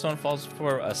the time. Someone falls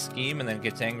for a scheme and then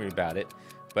gets angry about it.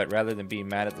 But rather than be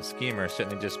mad at the schemer,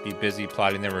 shouldn't they just be busy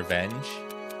plotting their revenge?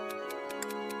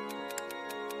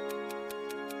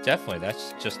 Definitely,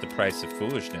 that's just the price of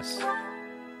foolishness.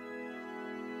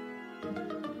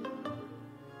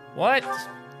 What?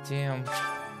 Damn.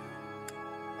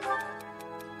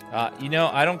 You know,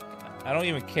 I don't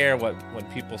even care when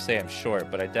people say I'm short,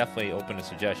 but I definitely open to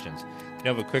suggestions. You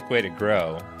know of a quick way to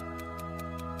grow.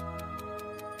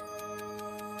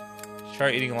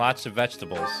 Start eating lots of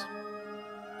vegetables.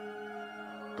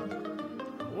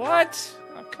 What?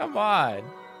 Oh, come on.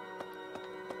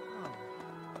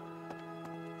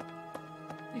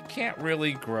 You can't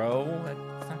really grow.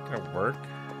 That's not gonna work.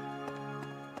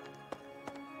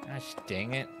 Gosh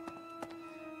dang it.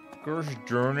 Gosh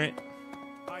darn it.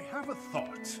 I have a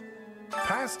thought.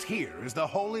 Past here is the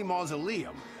holy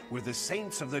mausoleum where the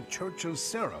saints of the Church of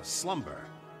Serra slumber.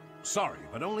 Sorry,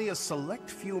 but only a select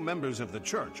few members of the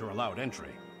church are allowed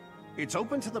entry. It's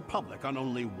open to the public on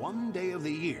only one day of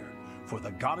the year for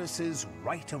the goddess's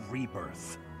rite of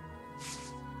rebirth.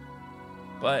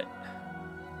 But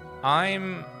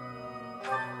I'm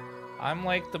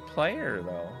like the player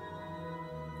though.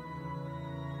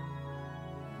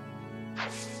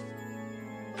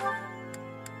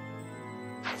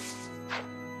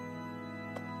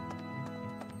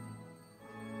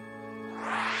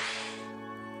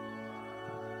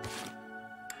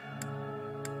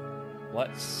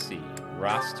 Let's see.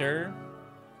 Roster.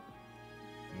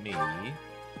 Me.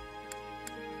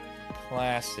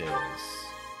 Classes.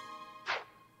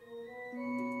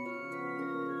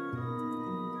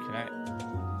 Can I...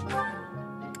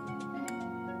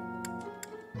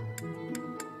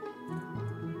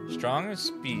 Strong and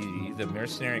speedy, the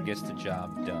mercenary gets the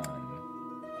job done.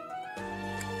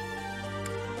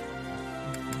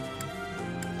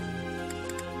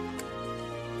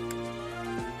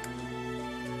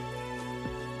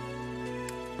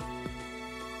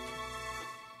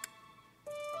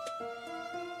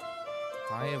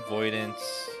 High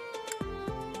avoidance,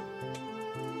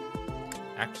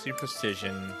 accuracy,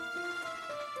 precision.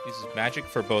 Uses magic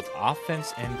for both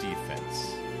offense and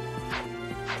defense.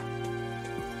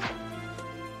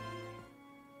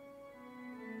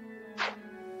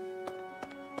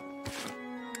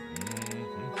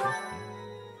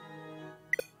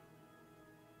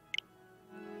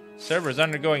 Server's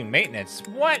undergoing maintenance.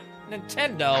 What?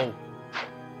 Nintendo?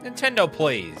 Nintendo,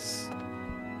 please.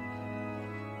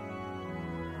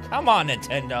 Come on,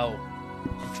 Nintendo.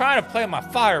 I'm trying to play my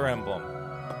Fire Emblem.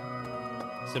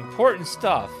 It's important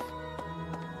stuff.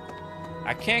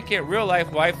 I can't get real life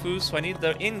waifus, so I need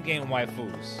the in-game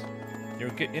waifus. You're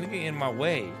getting in my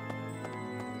way.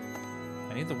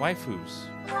 I need the waifus.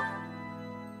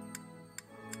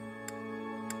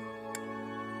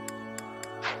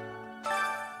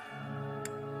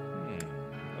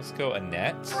 Let's go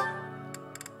Annette.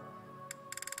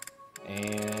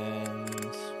 And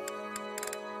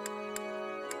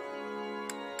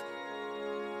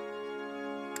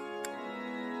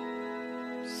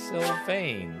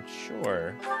Sylvain,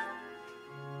 sure.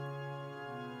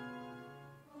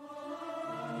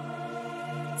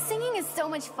 Singing is so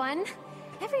much fun.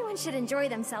 Everyone should enjoy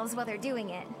themselves while they're doing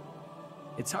it.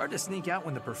 It's hard to sneak out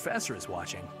when the professor is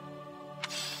watching.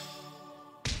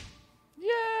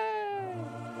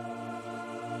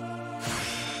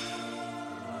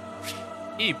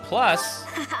 E+. Plus.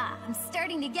 Haha, I'm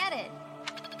starting to get it.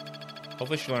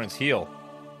 Hopefully she learns heal.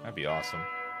 That'd be awesome.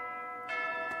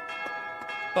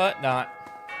 But not.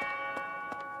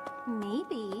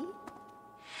 Maybe.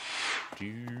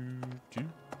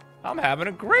 I'm having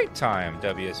a great time,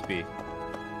 WSB.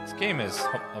 This game is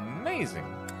amazing.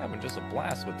 I'm having just a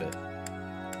blast with it.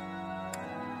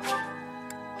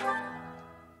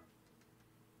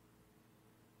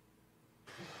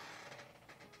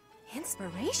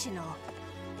 Inspirational.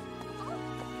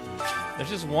 There's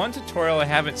just one tutorial I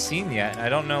haven't seen yet, and I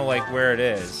don't know like where it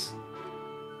is.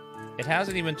 It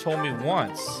hasn't even told me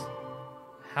once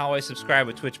how I subscribe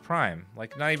with Twitch Prime.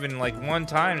 Like not even like one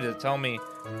time to tell me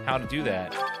how to do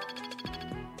that.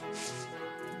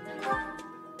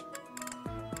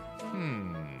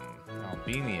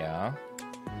 Albania.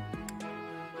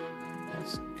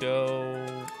 Let's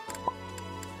go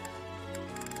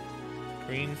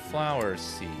green flower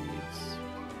seeds.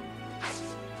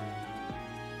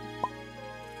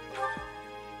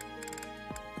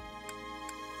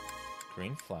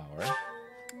 Green flower.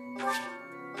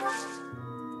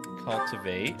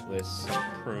 Cultivate with some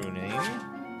pruning.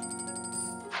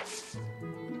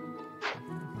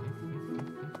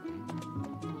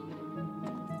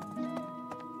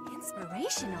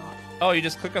 Inspirational. Oh, you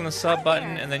just click on the sub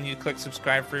button and then you click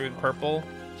subscribe free with purple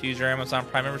to use your Amazon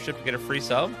Prime membership to get a free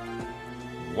sub?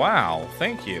 Wow,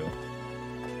 thank you.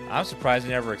 I'm surprised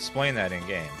you never explained that in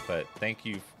game, but thank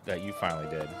you that you finally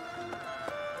did.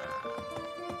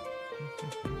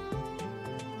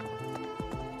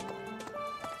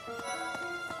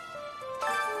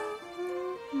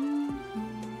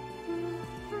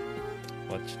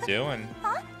 What you doing?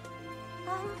 Huh?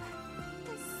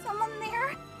 Is someone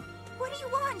there? What do you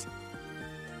want?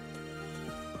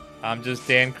 I'm just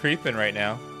Dan creeping right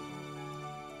now.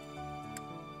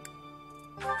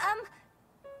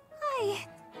 Hi.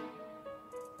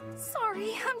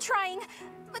 Sorry, I'm trying,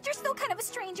 but you're still kind of a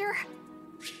stranger.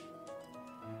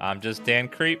 I'm just Dan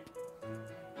Creep.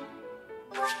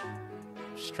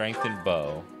 Strength and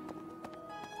bow.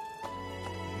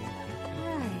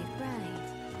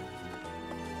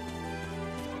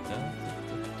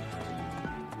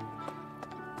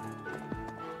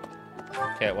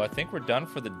 Okay, well, I think we're done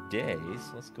for the day,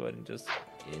 so let's go ahead and just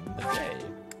end the day.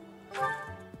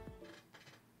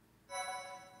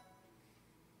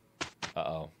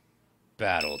 Uh-oh.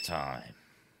 Battle time.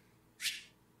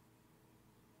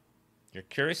 You're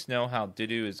curious to know how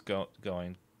Dudu is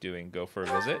doing go for a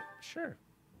visit? Sure.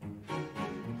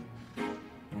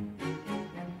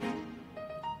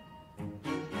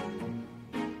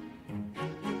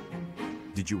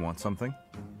 Did you want something?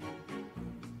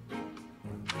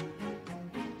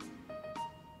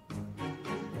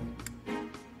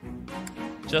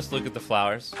 Just look at the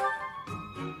flowers.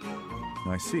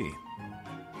 I see.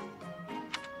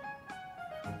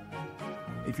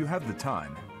 If you have the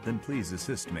time, then please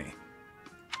assist me.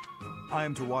 I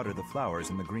am to water the flowers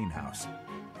in the greenhouse.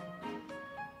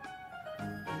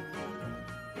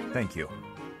 Thank you.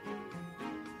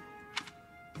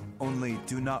 Only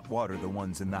do not water the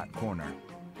ones in that corner.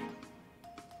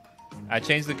 I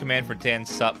changed the command for Dan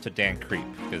Sup to Dan Creep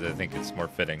because I think it's more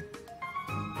fitting.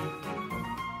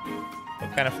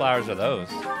 What kind of flowers are those?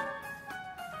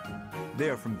 They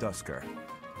are from Dusker.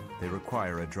 They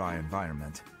require a dry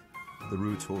environment. The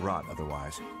roots will rot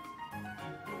otherwise.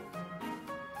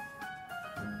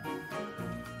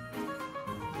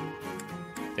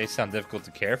 They sound difficult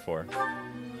to care for.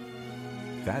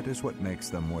 That is what makes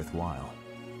them worthwhile.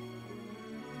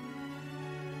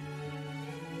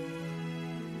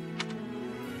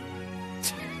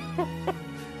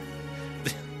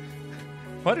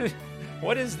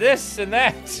 What is this and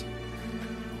that?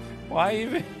 Why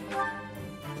even?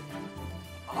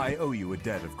 I owe you a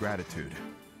debt of gratitude.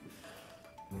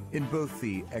 In both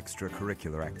the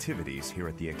extracurricular activities here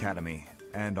at the Academy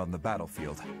and on the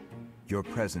battlefield, Your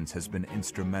presence has been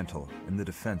instrumental in the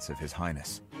defense of His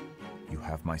Highness. You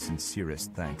have my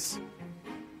sincerest thanks.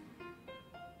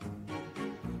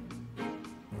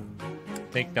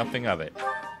 Think nothing of it.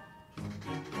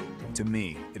 To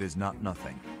me, it is not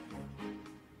nothing.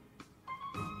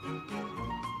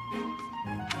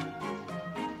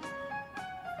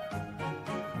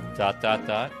 Dot, dot,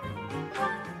 dot.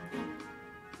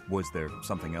 Was there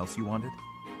something else you wanted?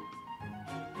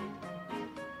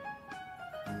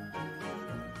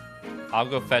 I'll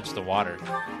go fetch the water.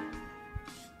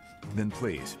 Then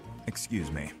please, excuse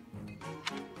me.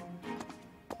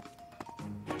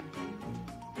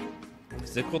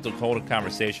 It's difficult to hold a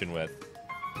conversation with.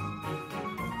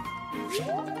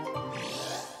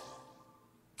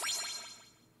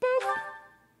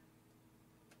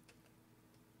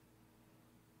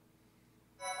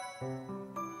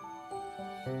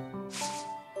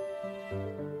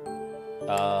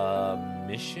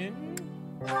 Mission?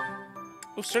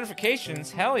 Oh,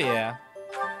 certifications? Hell yeah.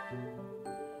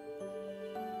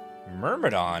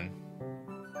 Myrmidon?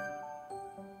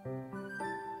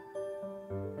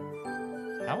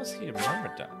 How is he a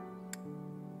Myrmidon?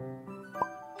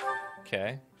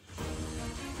 Okay.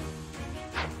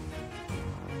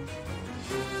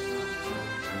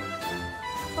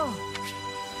 Oh.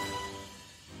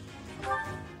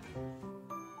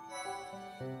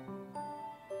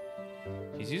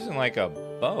 He's using like a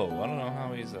bow. I don't know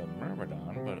how he's a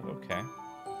Myrmidon, but okay.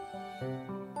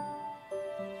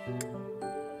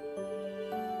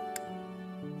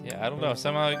 Yeah, I don't know.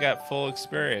 Somehow he got full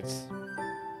experience.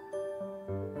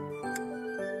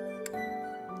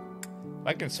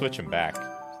 I can switch him back.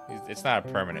 It's not a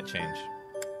permanent change.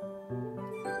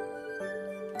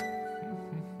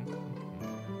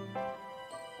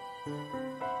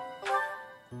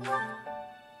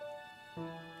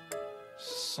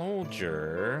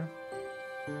 Soldier.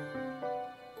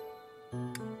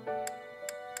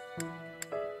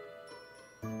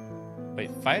 Wait,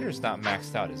 fighter's not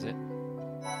maxed out, is it?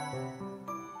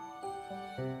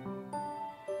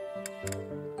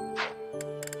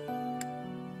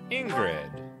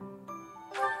 Ingrid.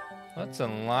 Let's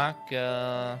unlock,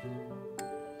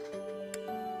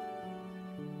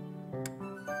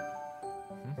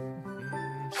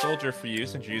 soldier for you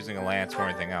since you're using a lance or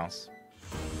anything else.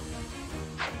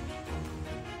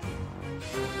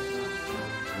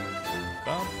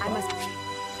 I must...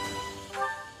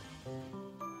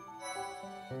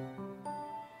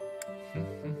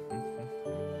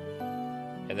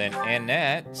 And then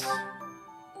Annette,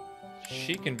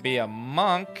 she can be a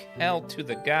monk. Hell to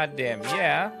the goddamn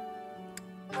yeah.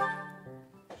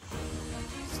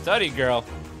 Study girl.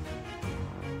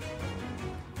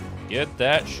 Get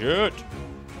that shit.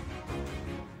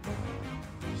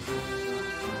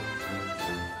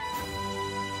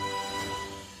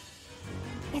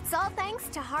 It's all thanks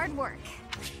to hard work.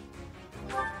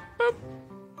 Boop.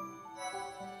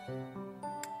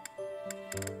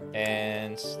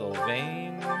 And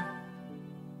Slovene.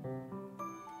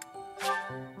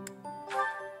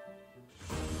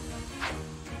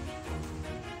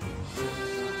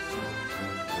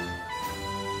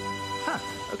 Huh,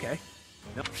 okay.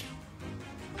 Nope.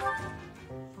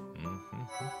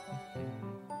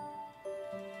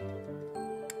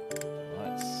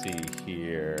 Let's see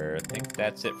here. I think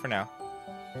that's it for now.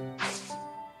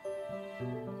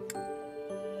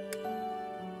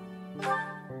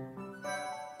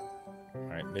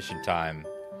 Alright, mission time.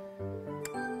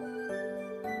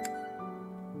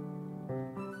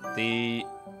 The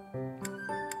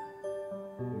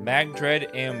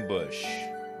Magdred ambush.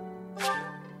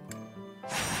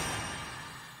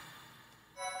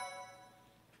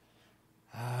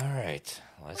 Alright,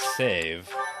 let's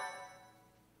save.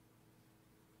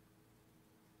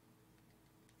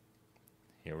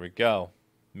 Here we go.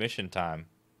 Mission time.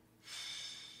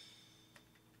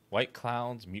 White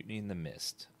clouds, mutiny in the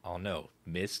mist. Oh no,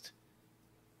 mist?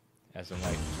 As in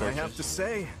like torches. I have to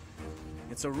say,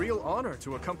 it's a real honor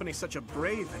to accompany such a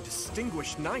brave and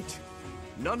distinguished knight.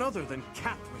 None other than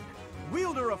Catwin,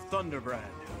 wielder of Thunderbrand.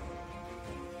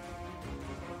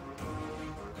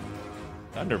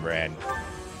 Thunderbrand.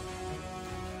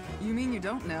 You mean you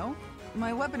don't know?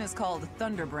 My weapon is called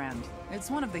Thunderbrand.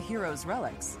 It's one of the hero's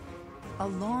relics. A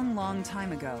long, long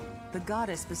time ago, the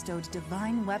goddess bestowed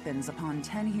divine weapons upon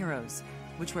 10 heroes,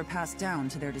 which were passed down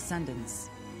to their descendants.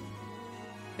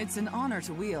 It's an honor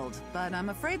to wield, but I'm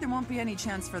afraid there won't be any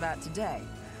chance for that today.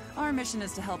 Our mission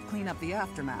is to help clean up the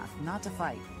aftermath, not to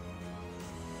fight.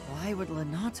 Why would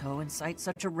Lenato incite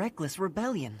such a reckless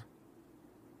rebellion?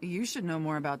 You should know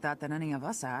more about that than any of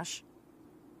us, Ash.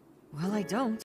 Well, I don't.